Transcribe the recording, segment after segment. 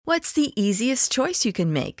What's the easiest choice you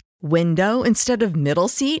can make? Window instead of middle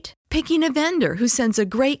seat? Picking a vendor who sends a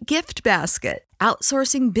great gift basket?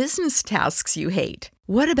 Outsourcing business tasks you hate?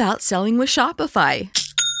 What about selling with Shopify?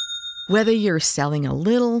 Whether you're selling a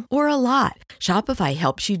little or a lot, Shopify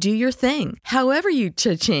helps you do your thing, however you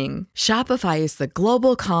cha-ching. Shopify is the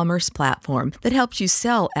global commerce platform that helps you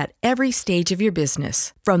sell at every stage of your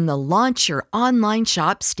business. From the launch your online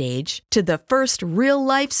shop stage to the first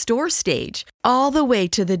real-life store stage, all the way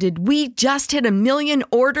to the did we just hit a million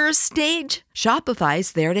orders stage.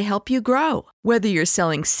 Shopify's there to help you grow. Whether you're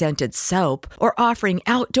selling scented soap or offering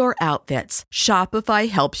outdoor outfits, Shopify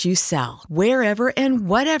helps you sell. Wherever and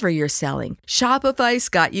whatever you're selling, Shopify's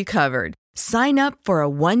got you covered. Sign up for a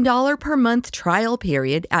 $1 per month trial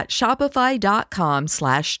period at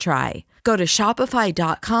shopify.com/try. Go to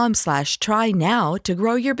shopify.com/try now to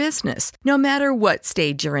grow your business, no matter what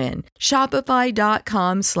stage you're in.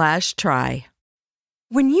 Shopify.com/try.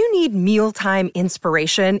 When you need mealtime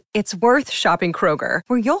inspiration, it's worth shopping Kroger,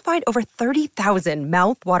 where you'll find over 30,000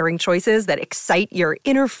 mouth-watering choices that excite your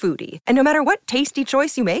inner foodie. And no matter what tasty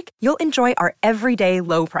choice you make, you'll enjoy our everyday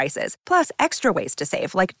low prices, plus extra ways to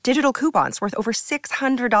save, like digital coupons worth over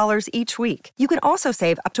 $600 each week. You can also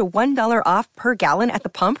save up to $1 off per gallon at the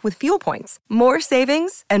pump with fuel points. More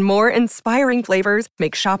savings and more inspiring flavors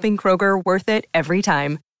make shopping Kroger worth it every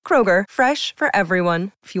time. Kroger, fresh for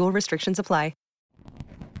everyone. Fuel restrictions apply.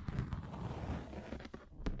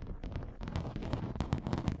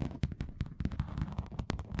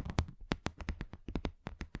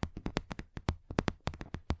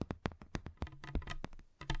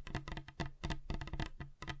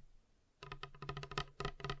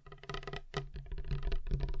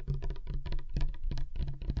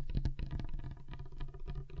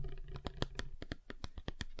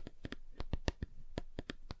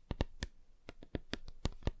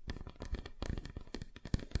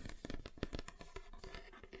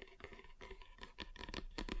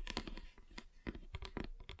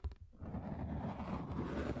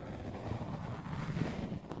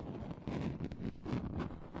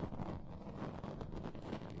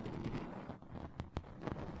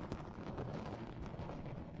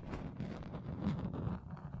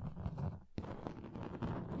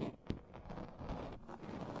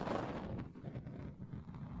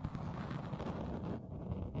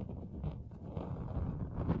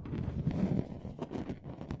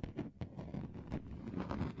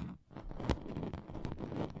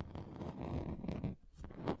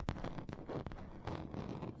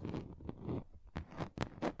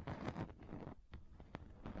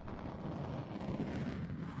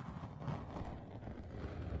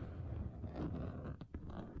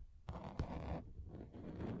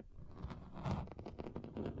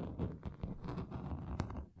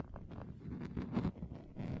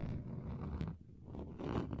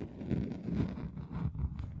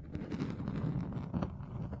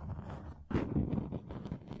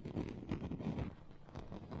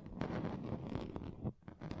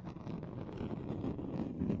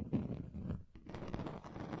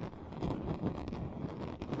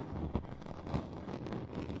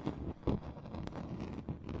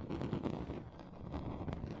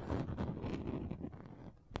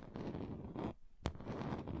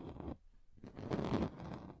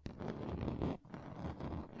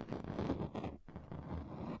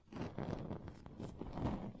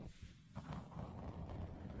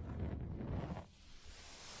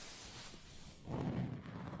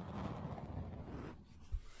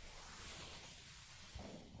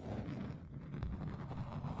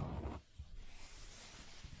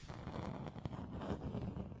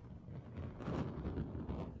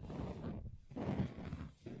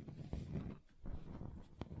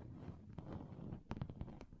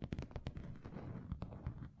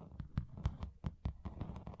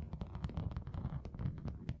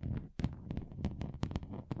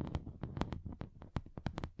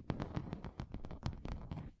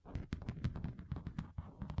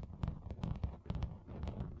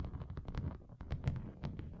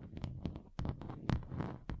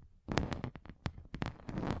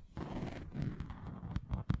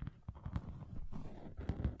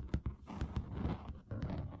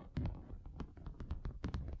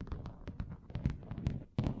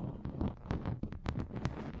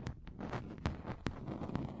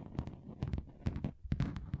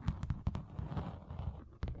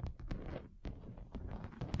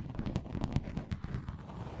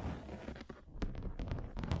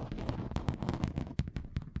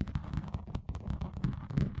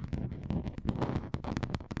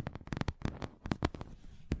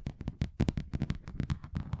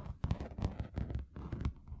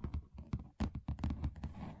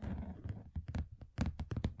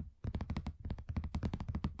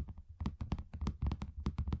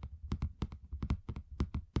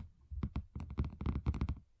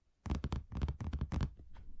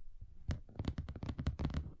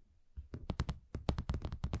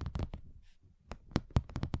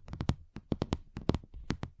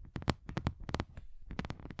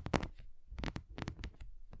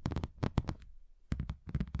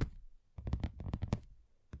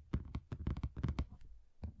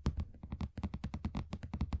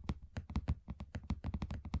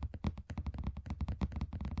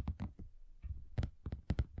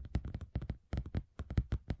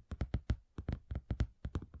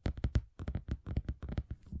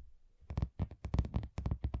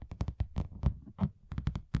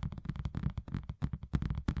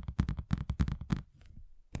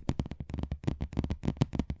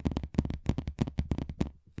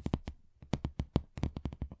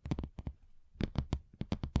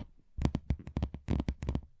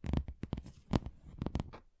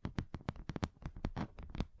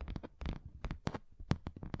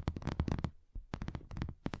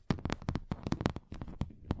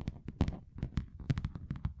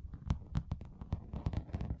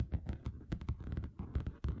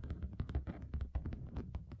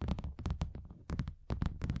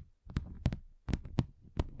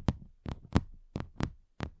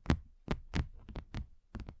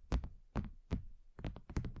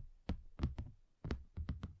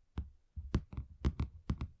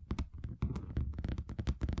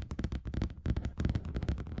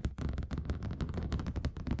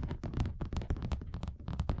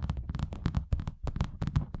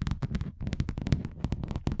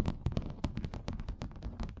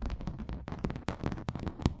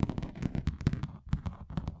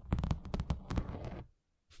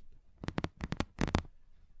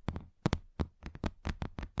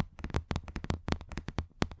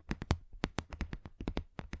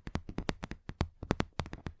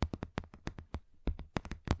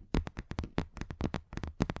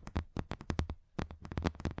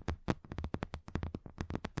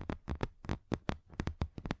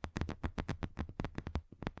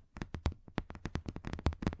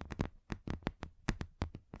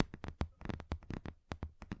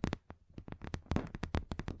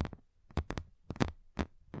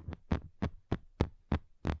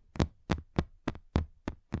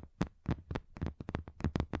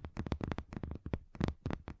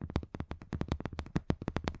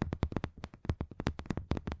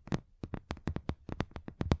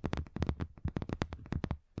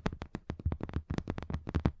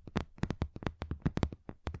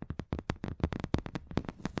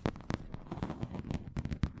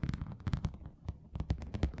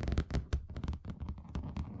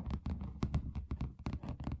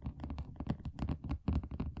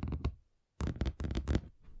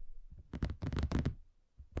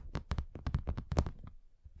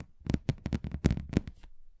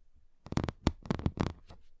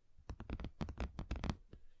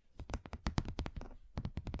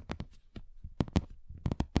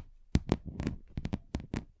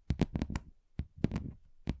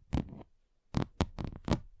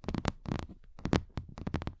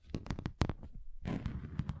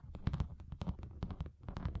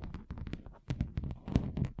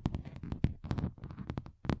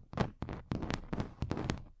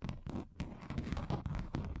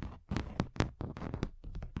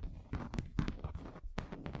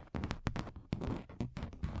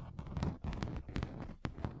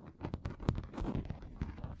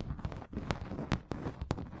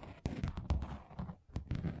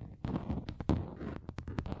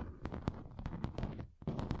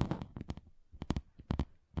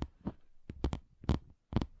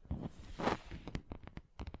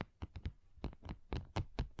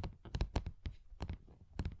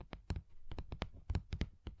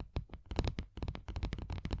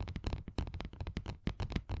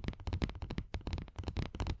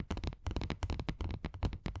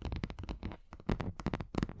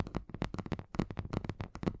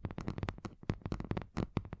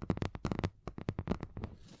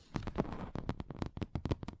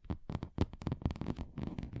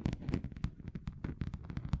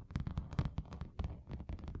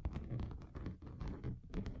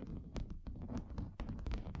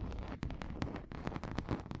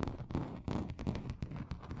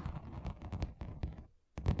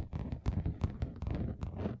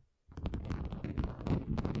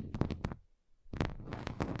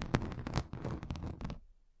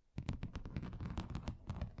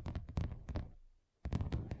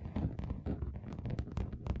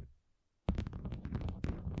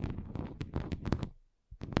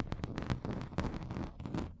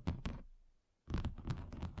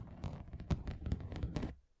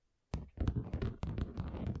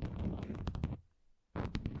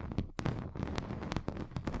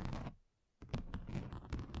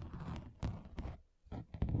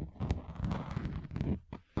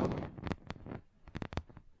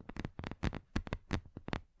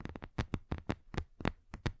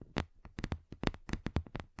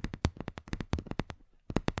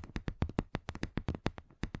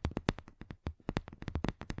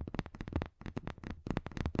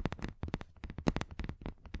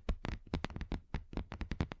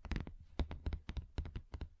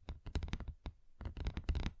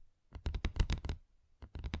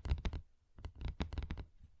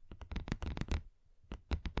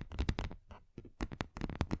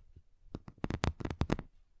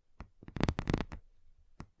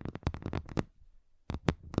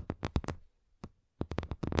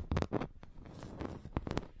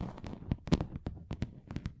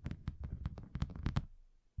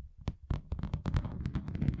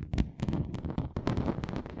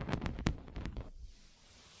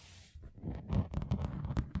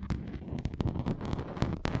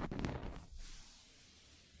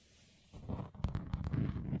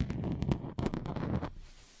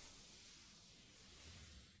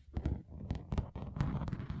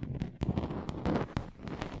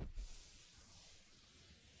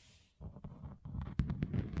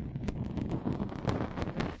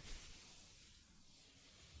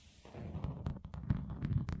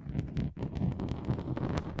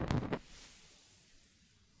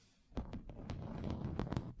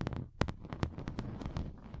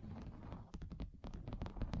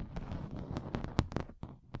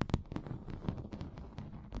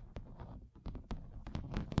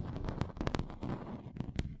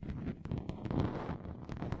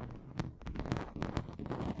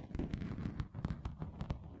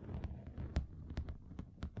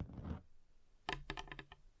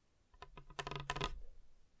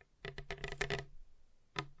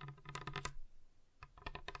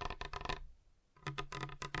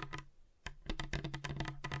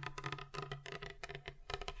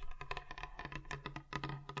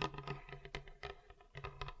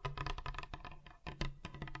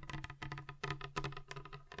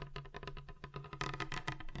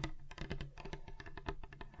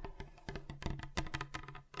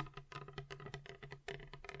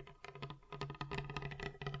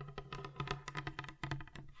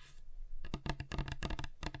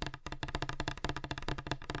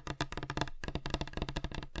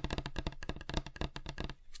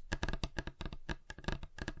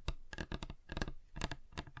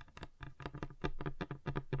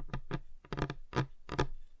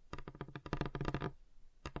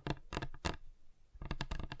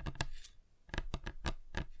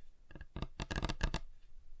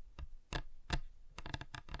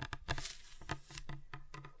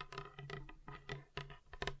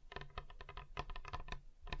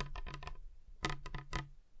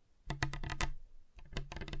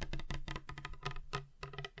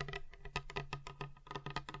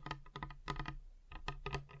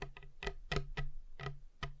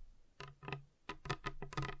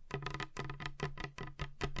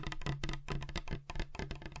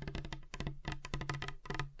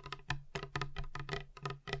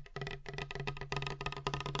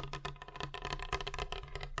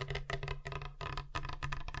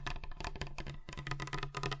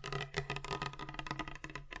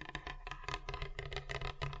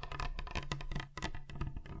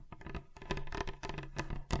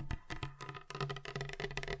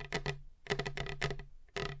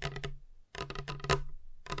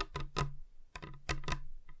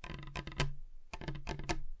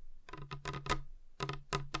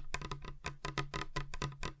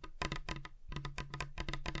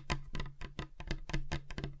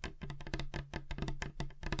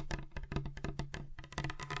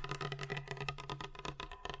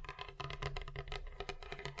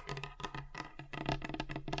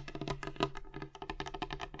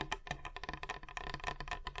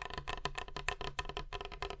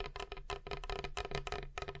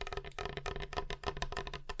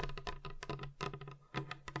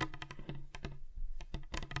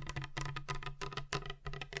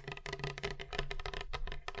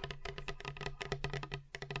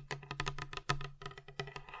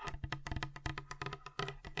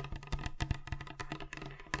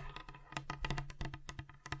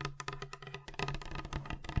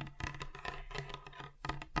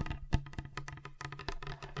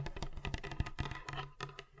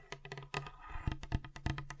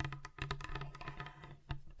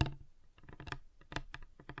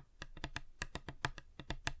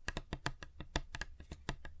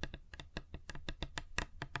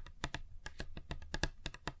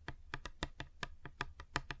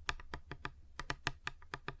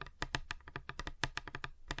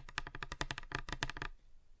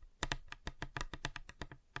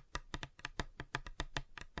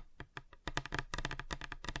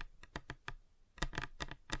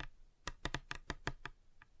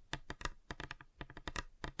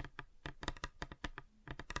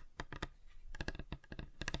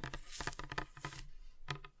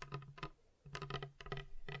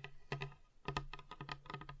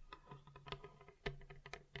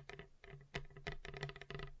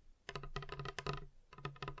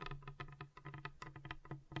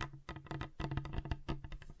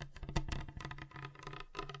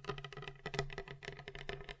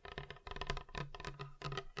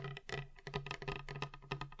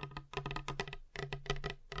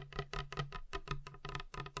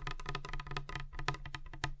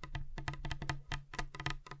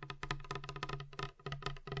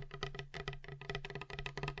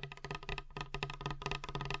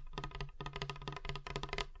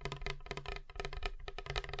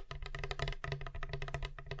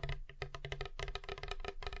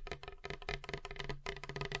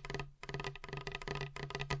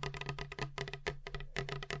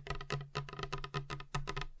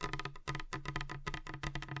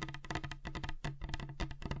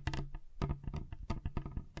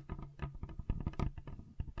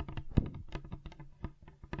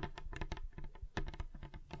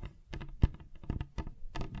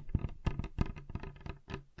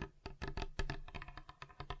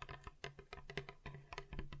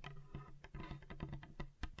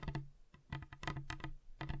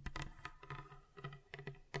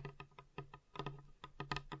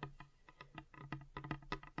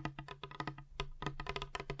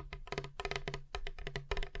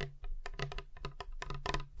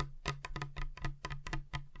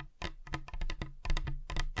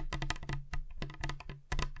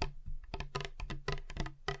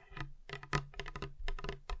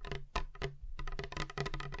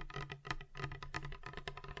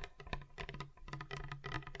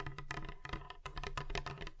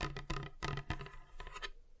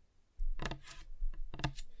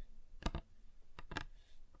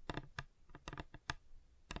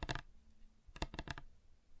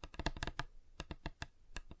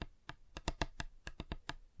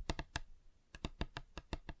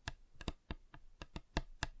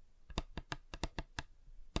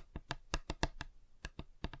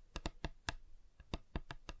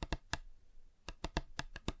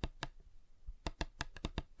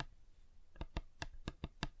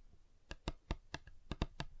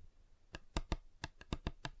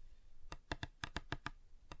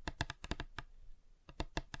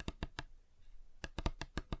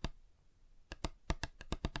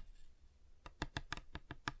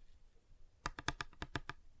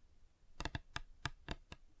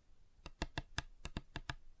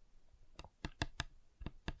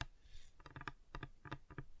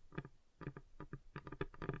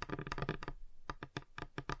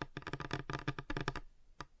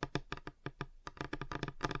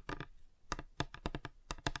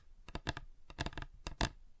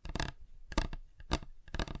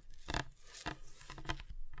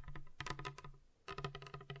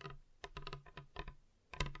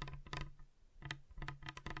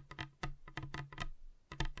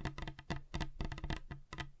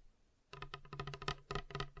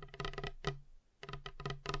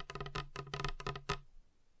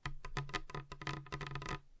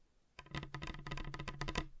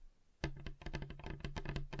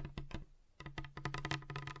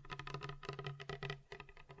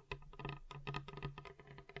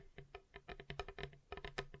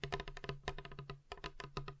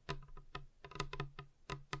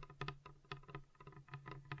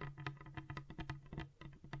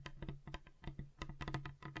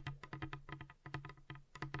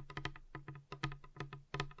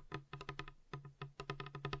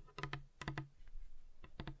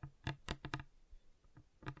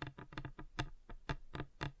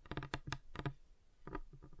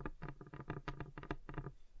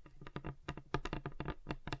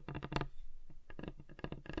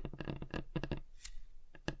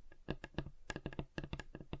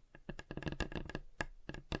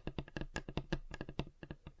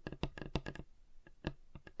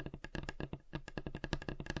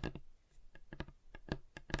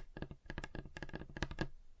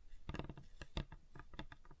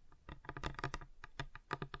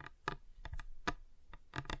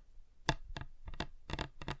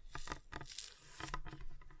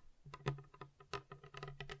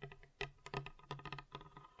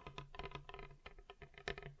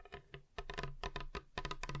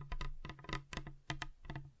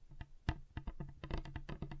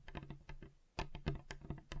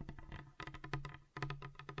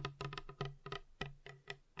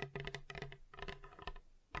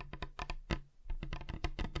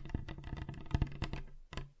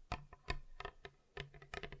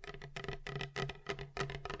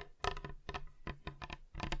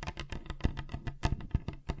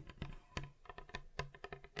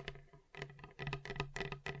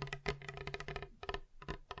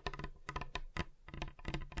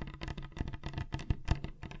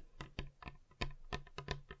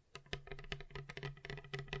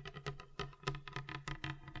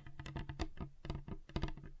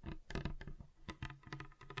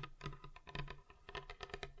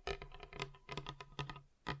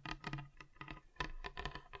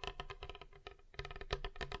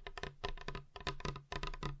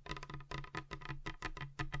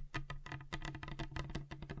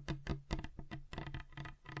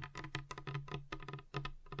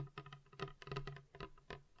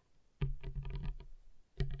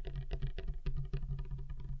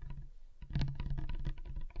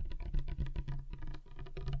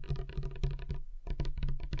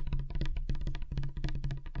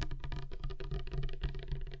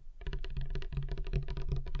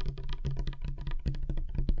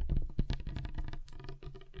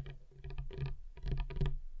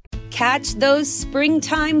 Catch those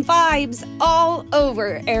springtime vibes all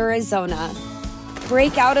over Arizona.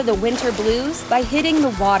 Break out of the winter blues by hitting the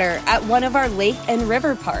water at one of our lake and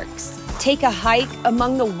river parks. Take a hike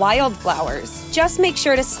among the wildflowers. Just make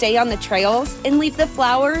sure to stay on the trails and leave the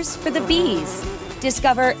flowers for the bees.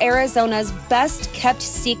 Discover Arizona's best-kept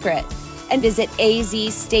secret and visit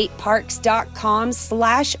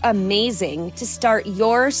azstateparks.com/amazing to start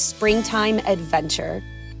your springtime adventure.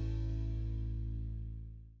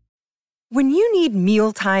 When you need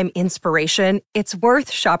mealtime inspiration, it's worth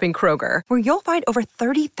shopping Kroger, where you'll find over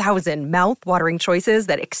 30,000 mouth-watering choices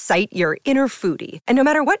that excite your inner foodie. And no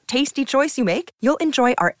matter what tasty choice you make, you'll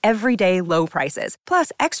enjoy our everyday low prices,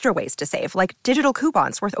 plus extra ways to save, like digital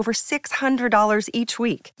coupons worth over $600 each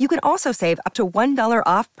week. You can also save up to $1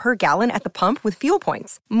 off per gallon at the pump with fuel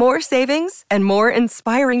points. More savings and more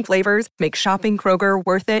inspiring flavors make shopping Kroger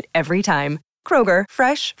worth it every time. Kroger,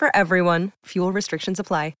 fresh for everyone. Fuel restrictions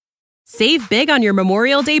apply. Save big on your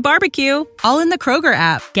Memorial Day barbecue, all in the Kroger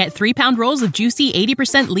app. Get 3-pound rolls of juicy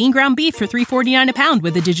 80% lean ground beef for $3.49 a pound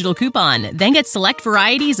with a digital coupon. Then get select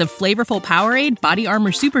varieties of flavorful Powerade, Body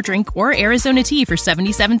Armor Super Drink, or Arizona tea for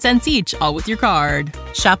 77 cents each, all with your card.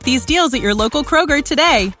 Shop these deals at your local Kroger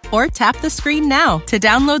today, or tap the screen now to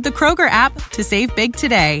download the Kroger app to save big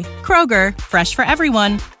today. Kroger, fresh for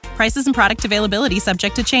everyone. Prices and product availability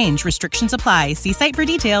subject to change. Restrictions apply. See site for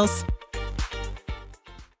details.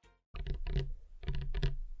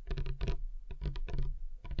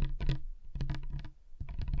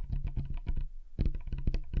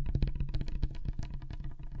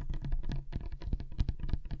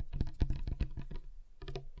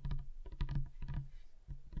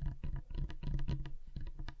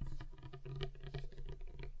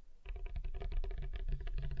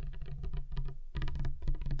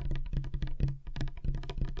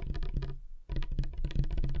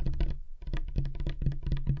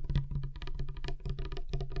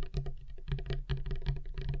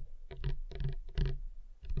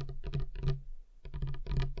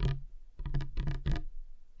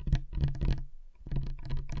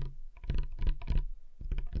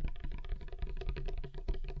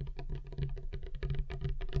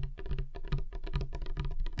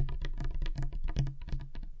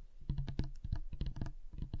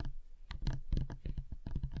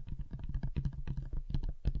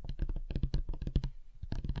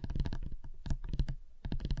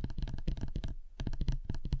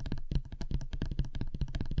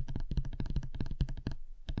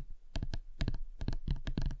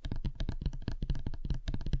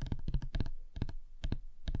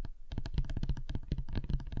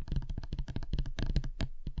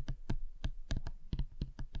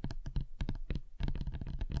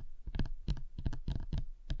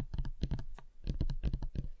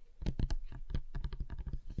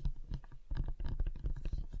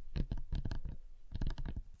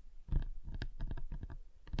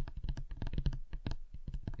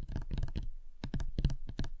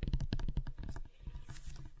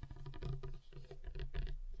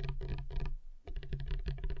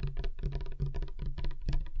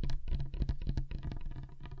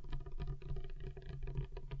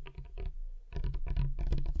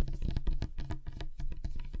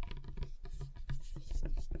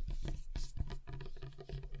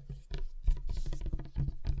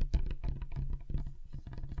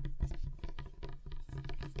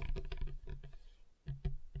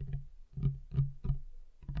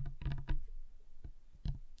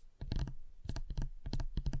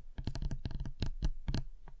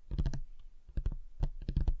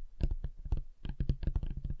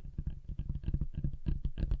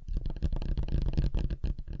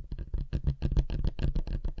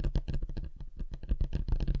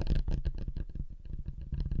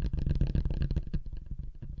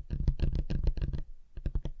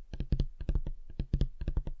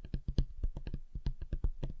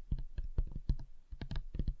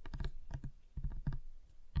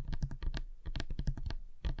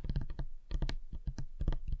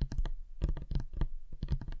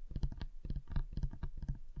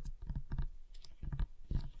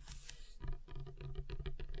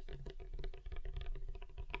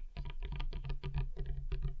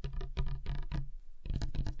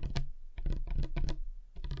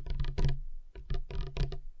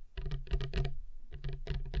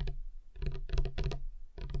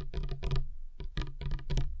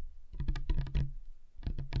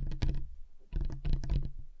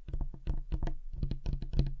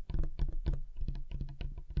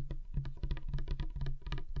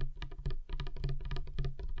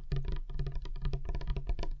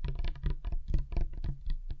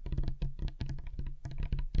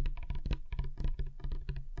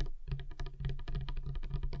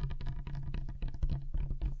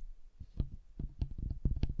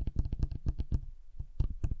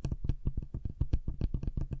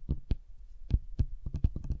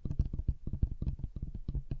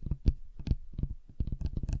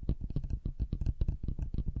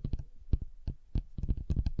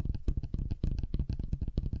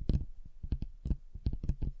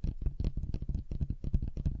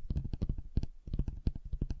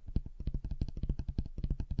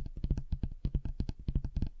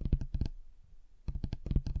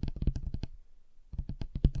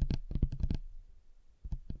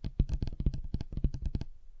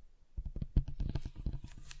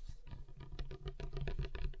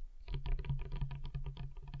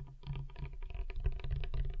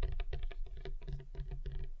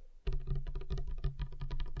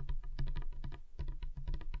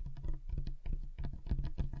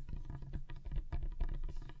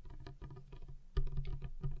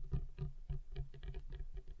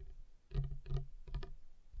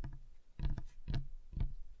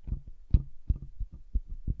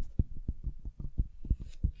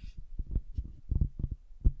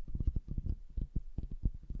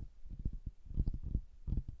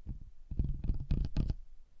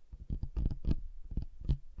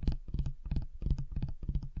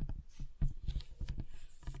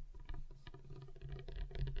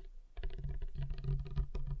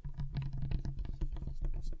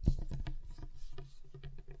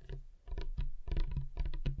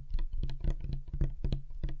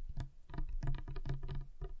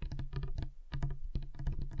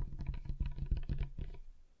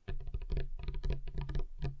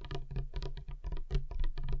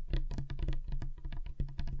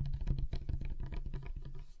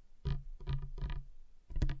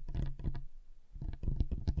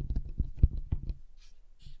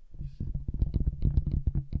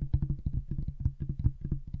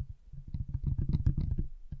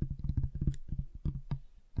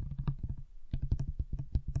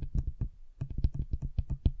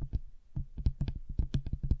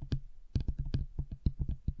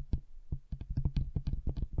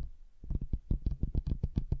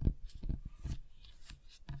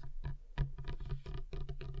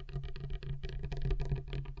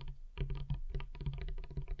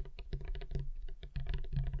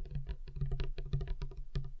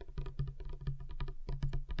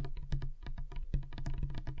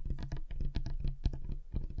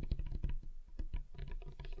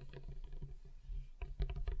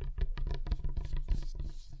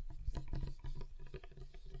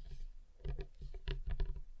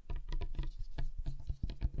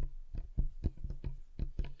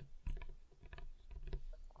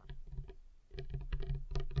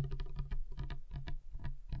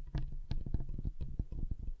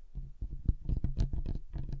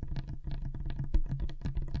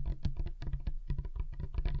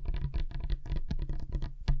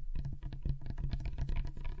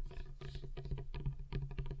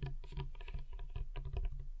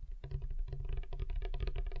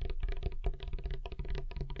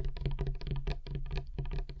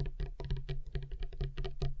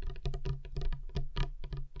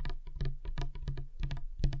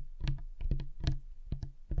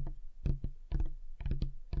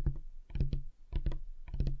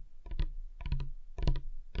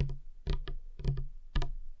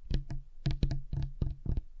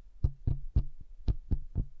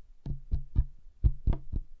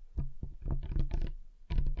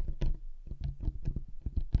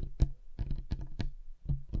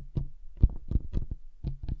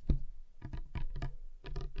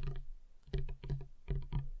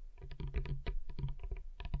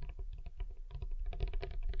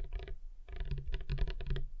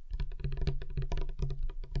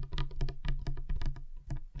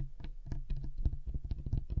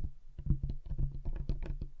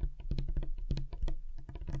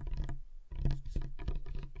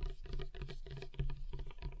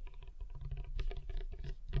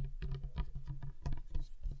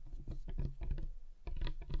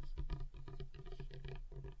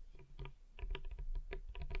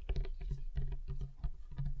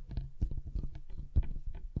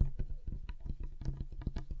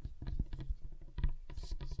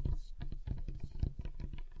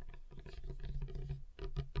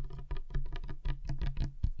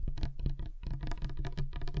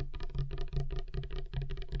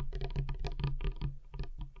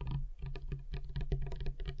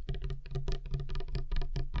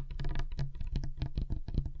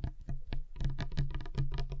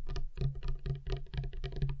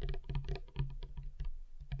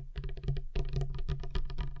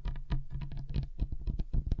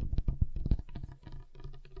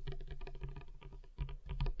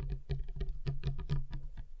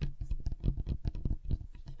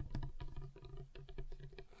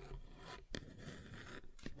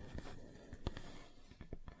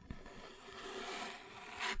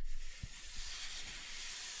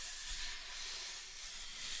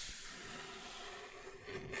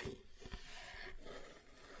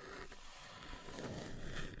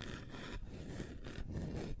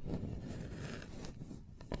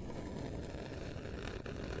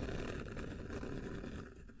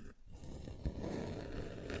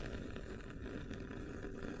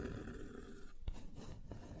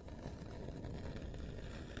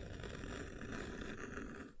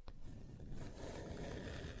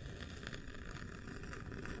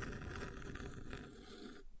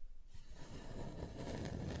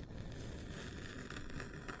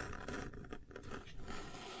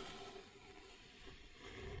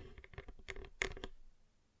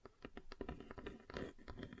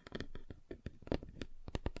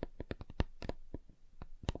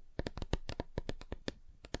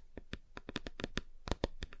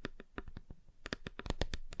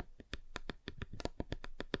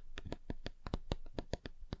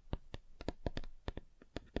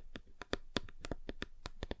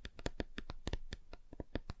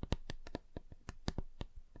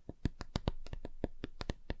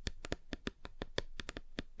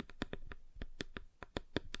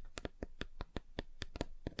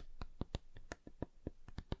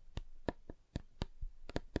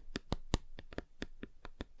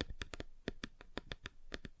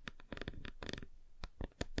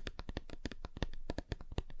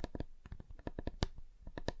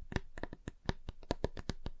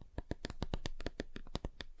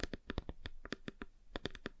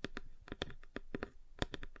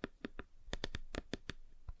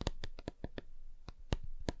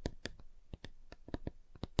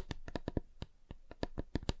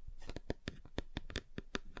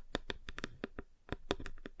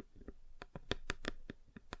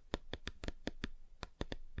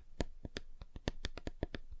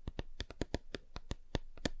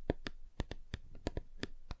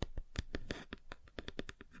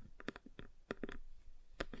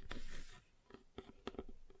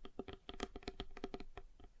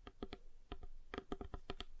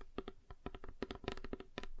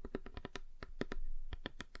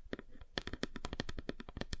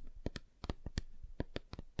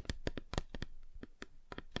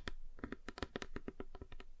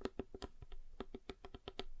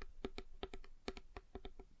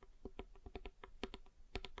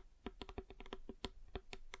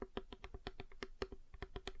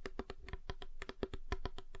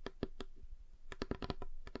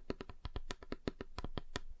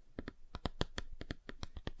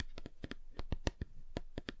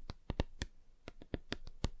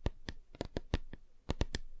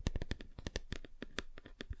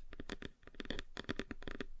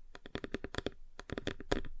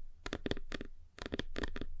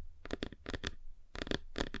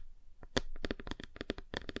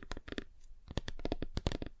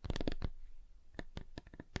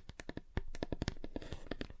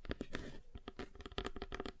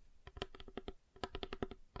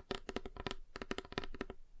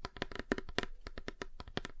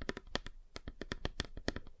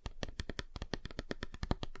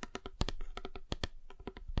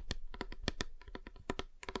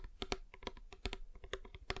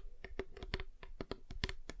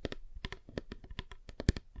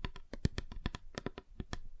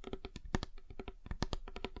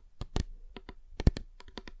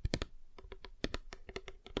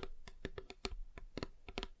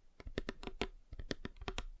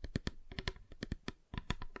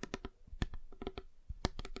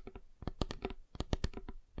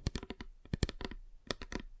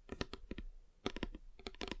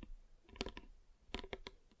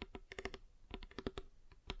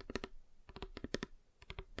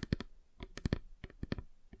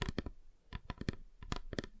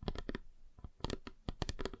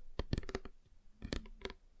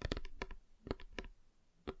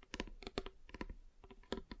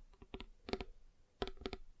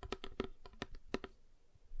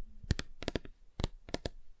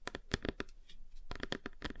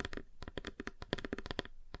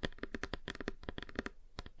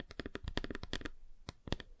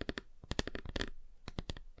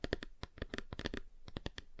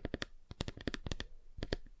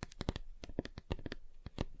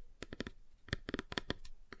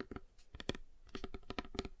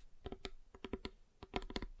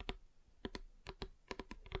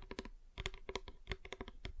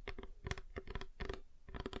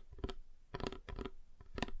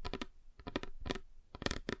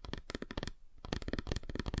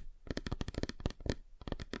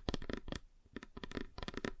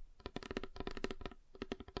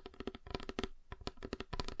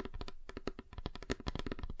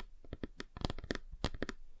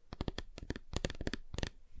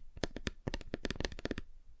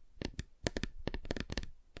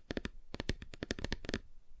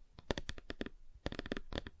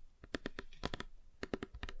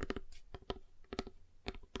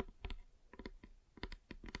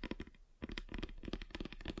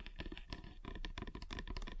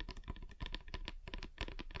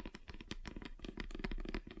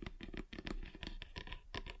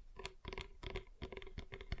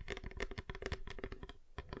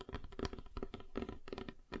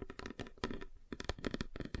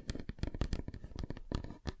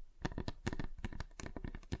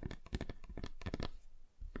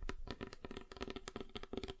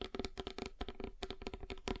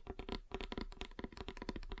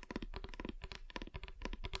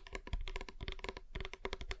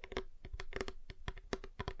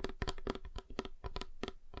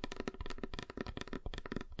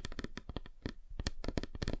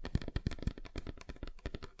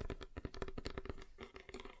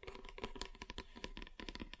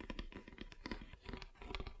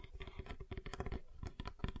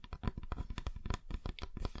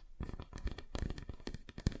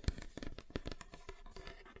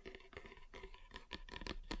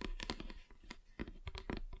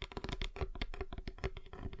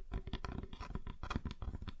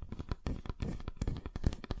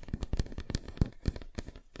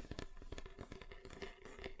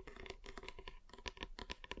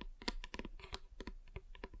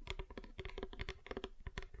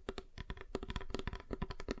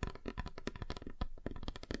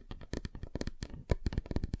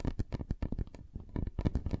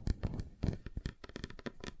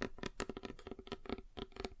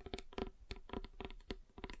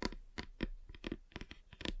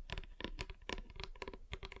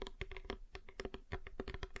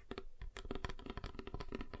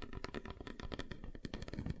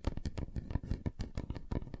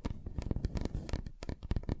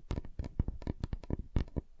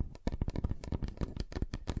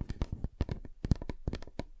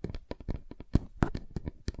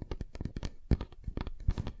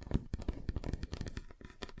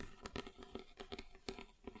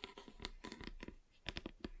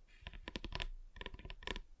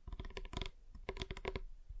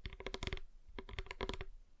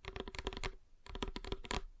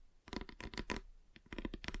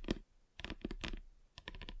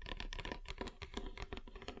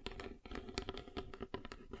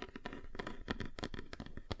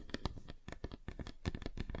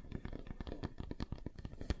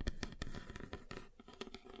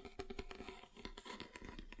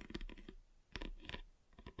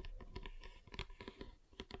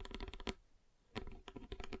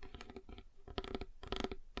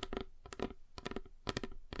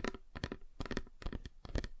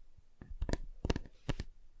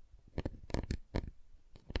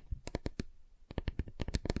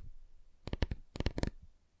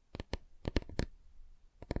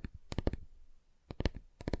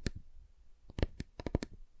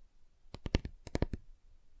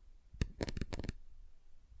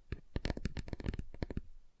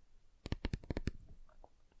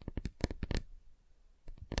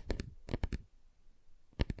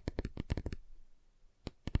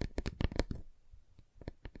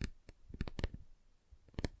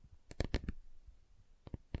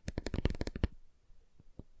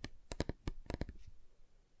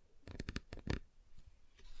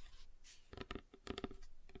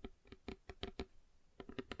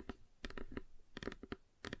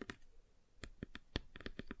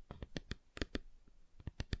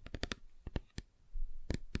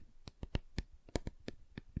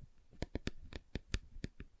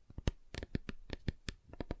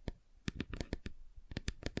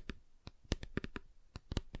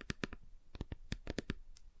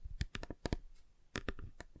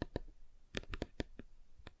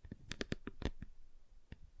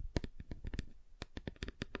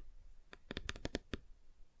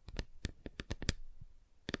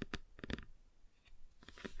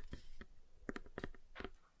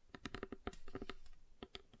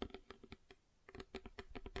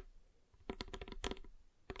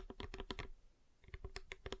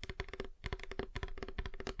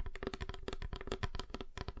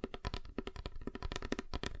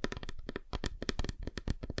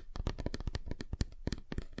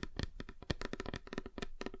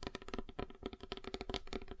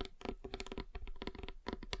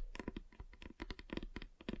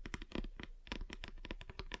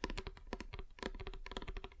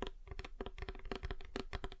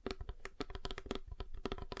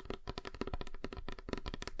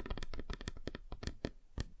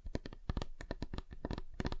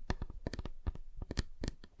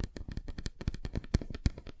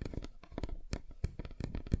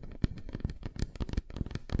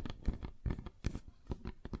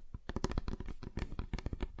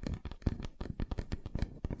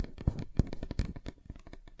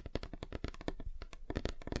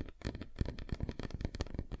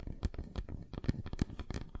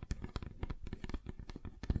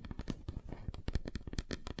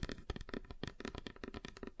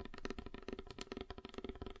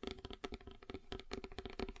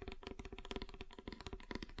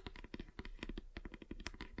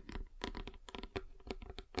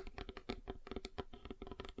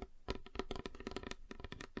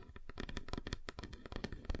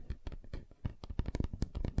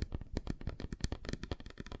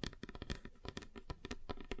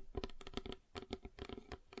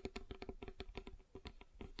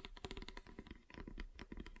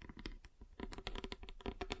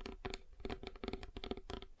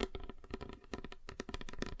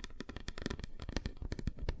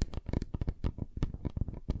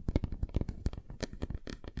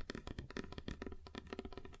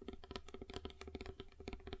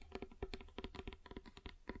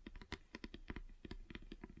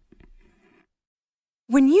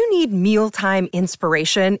 When you need mealtime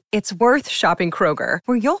inspiration, it's worth shopping Kroger,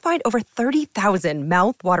 where you'll find over 30,000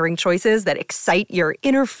 mouth-watering choices that excite your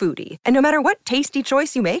inner foodie. And no matter what tasty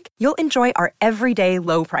choice you make, you'll enjoy our everyday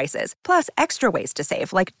low prices, plus extra ways to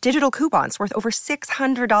save, like digital coupons worth over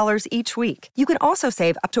 $600 each week. You can also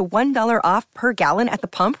save up to $1 off per gallon at the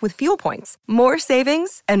pump with fuel points. More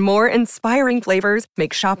savings and more inspiring flavors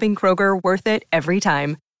make shopping Kroger worth it every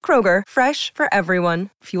time. Kroger, fresh for everyone.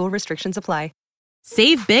 Fuel restrictions apply.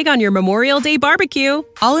 Save big on your Memorial Day barbecue,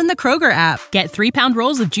 all in the Kroger app. Get 3-pound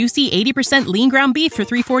rolls of juicy 80% lean ground beef for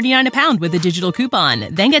 $3.49 a pound with a digital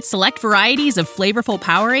coupon. Then get select varieties of flavorful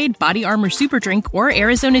Powerade, Body Armor Super Drink, or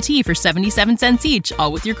Arizona tea for 77 cents each,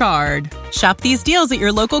 all with your card. Shop these deals at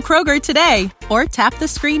your local Kroger today, or tap the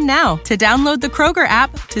screen now to download the Kroger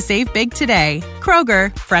app to save big today.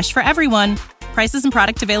 Kroger, fresh for everyone. Prices and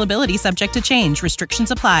product availability subject to change.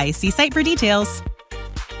 Restrictions apply. See site for details.